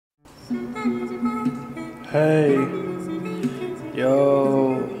Hey,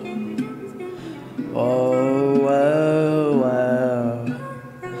 yo, oh, wow, wow,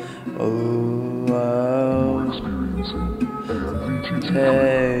 oh, wow.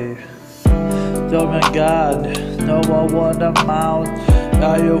 Hey, oh my God, no one want them out.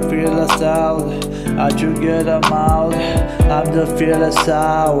 How you feel the sound? How'd you get them out? I'm the fearless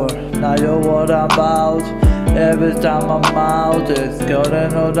hour. Now you what I'm about. Every time I'm out, it's gonna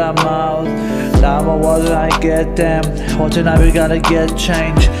know that I'm out. Now I want I get them. Watching now we gotta get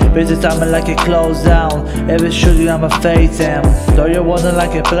change. Busy time like it close down. Every shooting I'ma face them. Though you wanna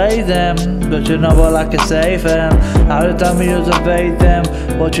like it play them, but you know what like it save them. Every time we use evade them,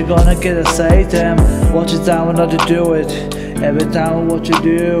 what you gonna get to say them. Watch it down when not to do it. Every time what you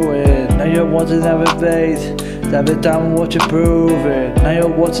do it. Now you're watching every base. Every time what you prove it. Now you're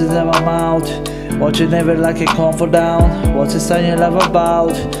watching them I'm out. Watching every like it come for down. What's it saying you love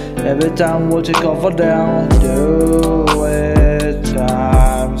about? Every time what you come for down. Do it,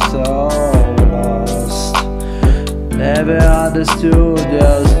 I'm so lost. Never understood,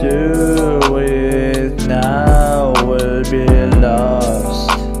 just do it. Now we'll be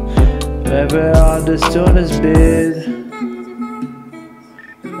lost. Never understood this bit.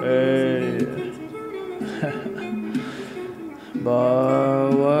 Hey. But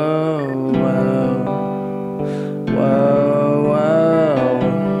whoa, whoa, whoa, whoa,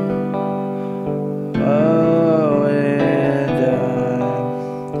 whoa,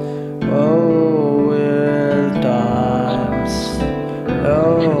 in times,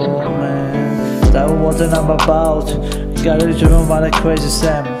 oh man, that was what I'm about. Gotta remember my crazy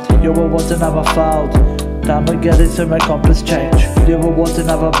Sam. You were what I'm about. Time to get it to my complex change. You were what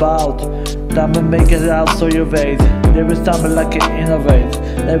I'm about. Time to make it out so you wait. Never stop like it innovate.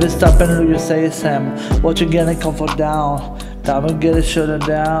 Never stop and you say Sam. What you getting comfort down. Time to get it shut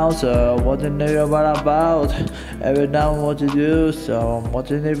down. So what you know what about. Every now what you do. So what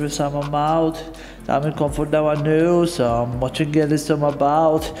you need with some amount. Time to comfort down I knew. So what you get is some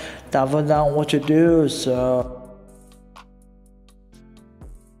about. Time for down what you do. So